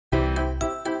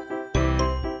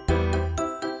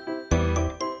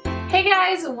Hey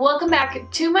guys, welcome back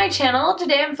to my channel.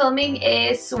 Today I'm filming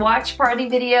a swatch party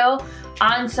video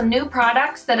on some new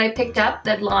products that I picked up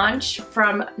that launched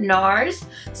from NARS.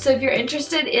 So if you're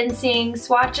interested in seeing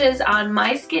swatches on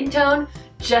my skin tone,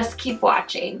 just keep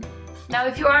watching. Now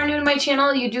if you are new to my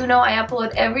channel, you do know I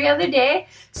upload every other day,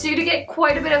 so you do get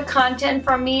quite a bit of content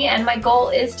from me, and my goal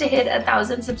is to hit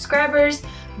 1,000 subscribers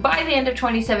by the end of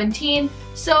 2017.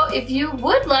 So if you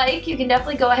would like, you can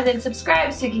definitely go ahead and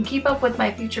subscribe so you can keep up with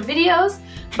my future videos.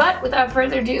 But without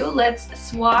further ado, let's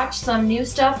swatch some new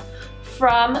stuff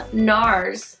from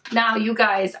NARS. Now you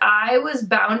guys, I was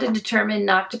bound and determined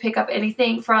not to pick up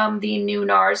anything from the new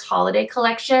NARS holiday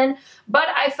collection, but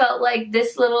I felt like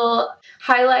this little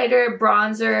highlighter,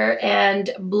 bronzer,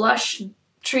 and blush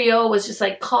trio was just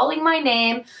like calling my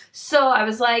name. So I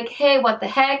was like, hey, what the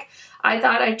heck? I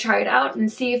thought I'd try it out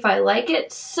and see if I like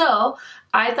it. So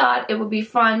I thought it would be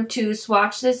fun to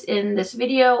swatch this in this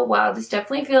video. Wow, this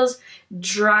definitely feels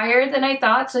drier than I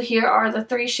thought. So here are the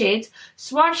 3 shades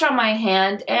swatched on my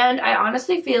hand, and I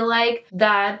honestly feel like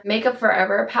that Makeup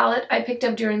Forever palette I picked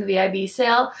up during the VIB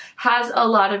sale has a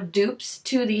lot of dupes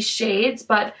to these shades.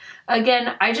 But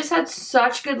again, I just had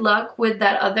such good luck with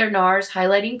that other NARS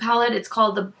highlighting palette. It's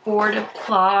called the Bord de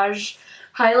Plage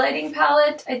highlighting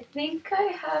palette. I think I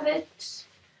have it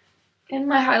in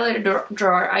my highlighter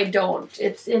drawer. I don't.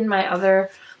 It's in my other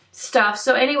stuff.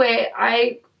 So anyway,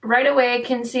 I right away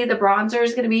can see the bronzer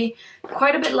is going to be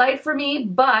quite a bit light for me,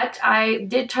 but I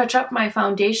did touch up my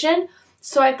foundation.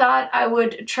 So I thought I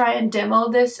would try and demo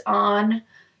this on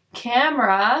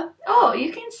camera. Oh,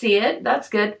 you can see it. That's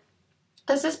good.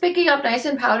 This is picking up nice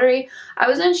and powdery. I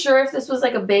wasn't sure if this was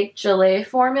like a baked gelée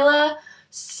formula.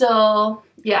 So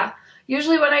yeah,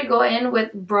 usually when I go in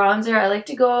with bronzer, I like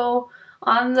to go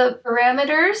on the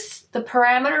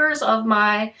parameters of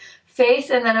my face,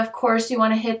 and then of course you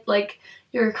want to hit like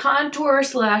your contour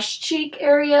slash cheek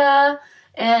area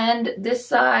and this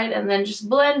side, and then just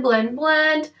blend, blend,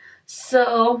 blend.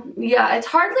 So yeah, it's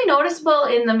hardly noticeable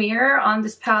in the mirror on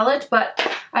this palette, but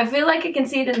I feel like I can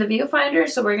see it in the viewfinder,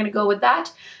 so we're gonna go with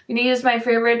that. I'm gonna use my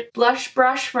favorite blush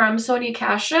brush from Sonia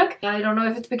Kashuk. I don't know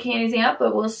if it's picking anything up,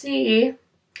 but we'll see.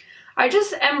 I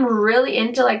just am really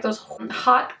into like those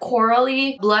hot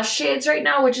corally blush shades right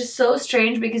now, which is so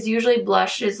strange because usually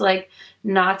blush is like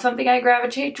not something I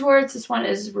gravitate towards. This one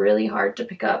is really hard to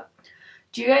pick up.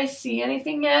 Do you guys see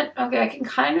anything yet? Okay, I can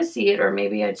kind of see it, or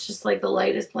maybe it's just like the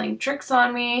light is playing tricks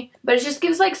on me. But it just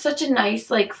gives like such a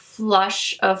nice like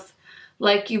flush of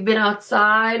like you've been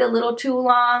outside a little too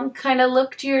long kind of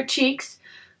look to your cheeks,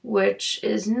 which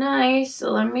is nice.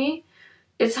 So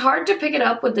it's hard to pick it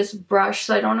up with this brush,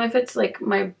 so I don't know if it's like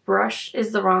my brush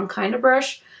is the wrong kind of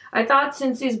brush. I thought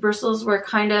since these bristles were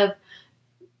kind of,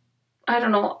 I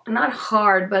don't know, not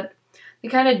hard, but they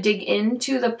kind of dig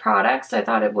into the products, I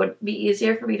thought it would be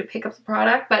easier for me to pick up the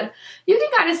product. But you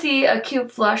can kind of see a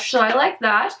cute flush, so I like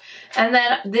that. And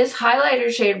then this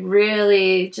highlighter shade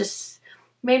really just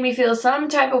made me feel some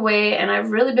type of way, and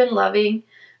I've really been loving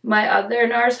my other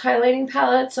NARS highlighting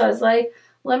palette, so I was like,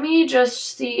 let me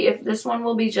just see if this one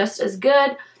will be just as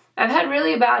good. I've had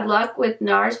really bad luck with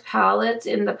NARS palettes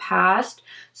in the past,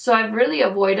 so I've really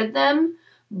avoided them.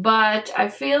 But I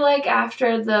feel like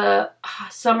after the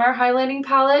summer highlighting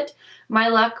palette, my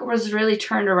luck was really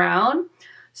turned around.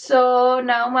 So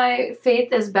now my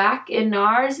faith is back in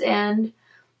NARS, and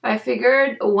I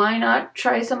figured why not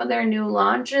try some of their new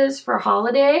launches for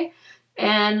holiday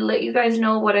and let you guys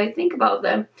know what I think about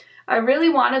them. I really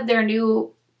wanted their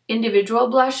new individual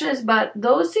blushes, but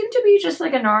those seem to be just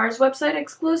like a NARS website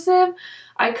exclusive.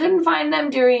 I couldn't find them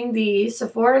during the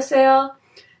Sephora sale,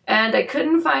 and I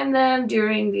couldn't find them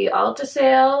during the Ulta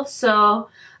sale, so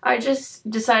I just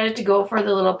decided to go for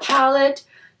the little palette.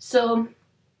 So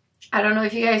I don't know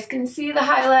if you guys can see the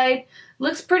highlight.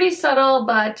 Looks pretty subtle,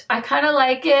 but I kind of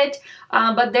like it.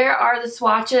 But there are the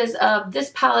swatches of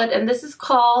this palette, and this is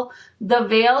called the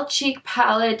Veil Cheek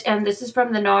Palette, and this is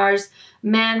from the NARS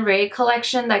Man Ray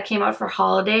collection that came out for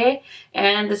holiday.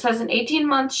 And this has an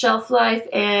 18-month shelf life,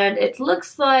 and it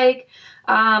looks like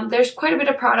there's quite a bit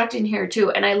of product in here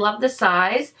too, and I love the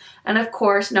size. And of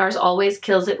course, NARS always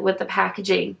kills it with the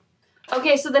packaging.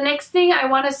 Okay, so the next thing I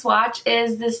want to swatch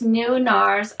is this new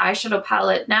NARS eyeshadow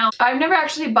palette. Now, I've never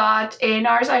actually bought a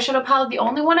NARS eyeshadow palette. The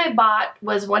only one I bought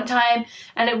was one time,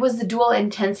 and it was the dual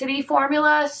intensity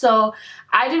formula, so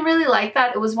I didn't really like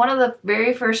that. It was one of the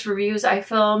very first reviews I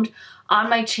filmed on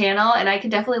my channel, and I can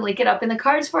definitely link it up in the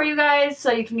cards for you guys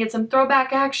so you can get some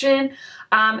throwback action.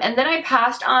 And then I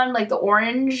passed on like the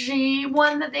orangey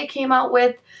one that they came out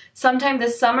with sometime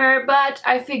this summer, but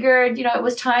I figured, you know, it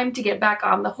was time to get back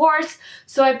on the horse.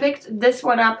 So I picked this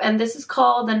one up, and this is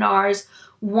called the NARS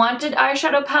wanted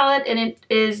eyeshadow palette, and it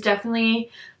is definitely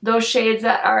those shades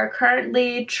that are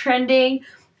currently trending.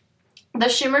 The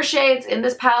shimmer shades in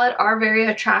this palette are very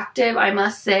attractive, I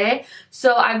must say.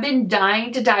 So I've been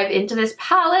dying to dive into this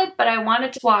palette, but I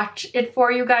wanted to swatch it for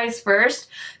you guys first.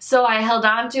 So I held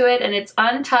on to it and it's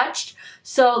untouched.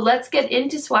 So let's get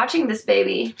into swatching this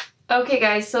baby. Okay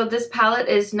guys, so this palette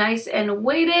is nice and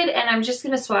weighted, and I'm just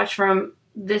going to swatch from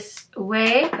this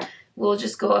way. We'll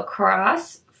just go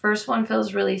across. First one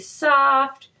feels really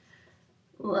soft.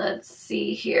 Let's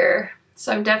see here.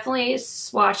 So I'm definitely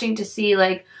swatching to see,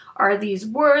 like, are these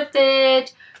worth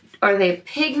it? Are they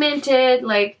pigmented?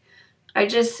 Like, I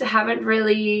just haven't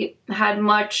really had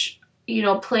much, you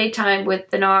know, playtime with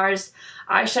the NARS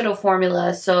eyeshadow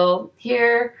formula. So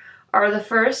here are the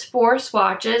first 4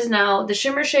 swatches. Now, the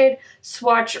shimmer shade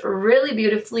swatch really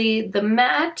beautifully. The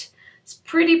matte is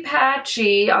pretty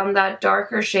patchy on that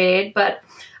darker shade, but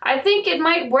I think it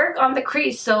might work on the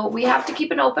crease, so we have to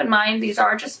keep an open mind. These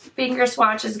are just finger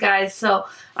swatches, guys, so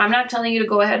I'm not telling you to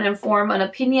go ahead and form an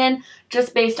opinion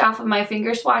just based off of my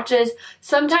finger swatches.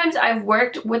 Sometimes I've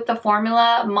worked with the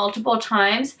formula multiple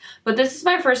times, but this is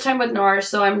my first time with NARS,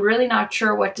 so I'm really not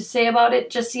sure what to say about it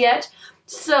just yet.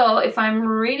 So if I'm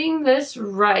reading this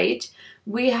right,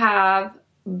 we have,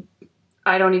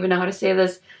 I don't even know how to say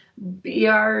this,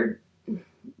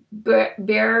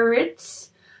 Biarritz,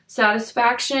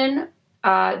 Satisfaction,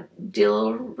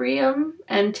 Delirium,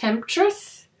 and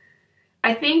Temptress.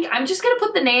 I think I'm just going to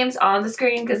put the names on the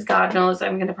screen because God knows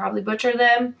I'm going to probably butcher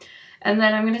them. And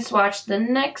then I'm going to swatch the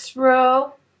next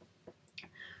row.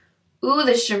 Ooh,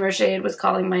 this shimmer shade was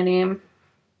calling my name.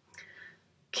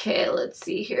 Okay, let's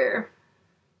see here.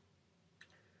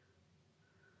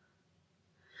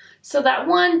 So that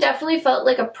one definitely felt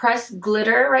like a pressed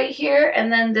glitter right here. And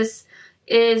then this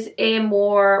is a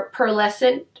more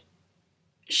pearlescent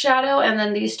shadow. And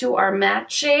then these 2 are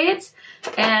matte shades.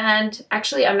 And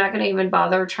actually, I'm not going to even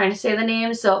bother trying to say the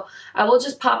names. So I will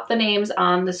just pop the names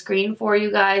on the screen for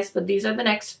you guys. But these are the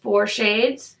next 4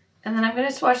 shades. And then I'm going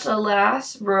to swatch the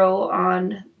last row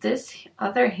on this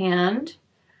other hand.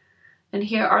 And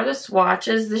here are the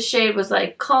swatches. This shade was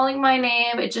like calling my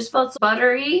name. It just felt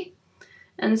buttery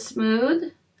and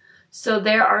smooth. So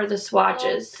there are the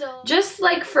swatches. Just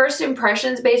like first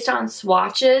impressions based on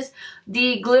swatches,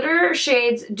 the glitter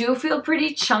shades do feel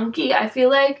pretty chunky. I feel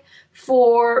like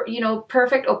for, you know,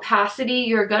 perfect opacity,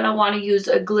 you're gonna want to use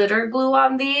a glitter glue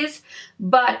on these.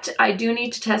 But I do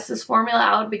need to test this formula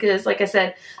out because, like I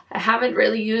said, I haven't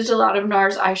really used a lot of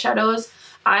NARS eyeshadows.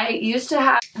 I used to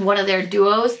have one of their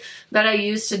duos that I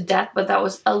used to death, but that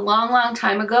was a long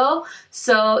time ago.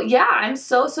 So yeah, I'm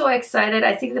so excited.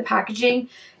 I think the packaging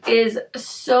is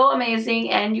so amazing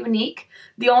and unique.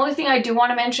 The only thing I do want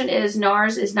to mention is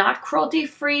NARS is not cruelty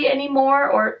free anymore,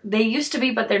 or they used to be,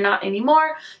 but they're not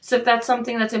anymore. So if that's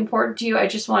something that's important to you, I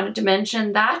just wanted to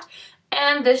mention that.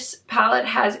 And this palette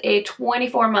has a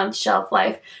 24-month shelf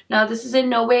life. Now, this is in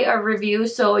no way a review,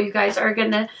 so you guys are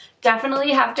gonna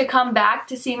definitely have to come back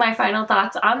to see my final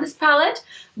thoughts on this palette.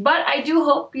 But I do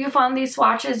hope you found these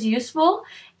swatches useful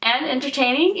and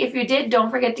entertaining. If you did,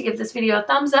 don't forget to give this video a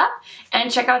thumbs up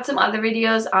and check out some other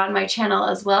videos on my channel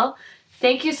as well.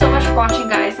 Thank you so much for watching,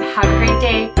 guys. Have a great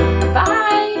day.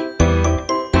 Bye!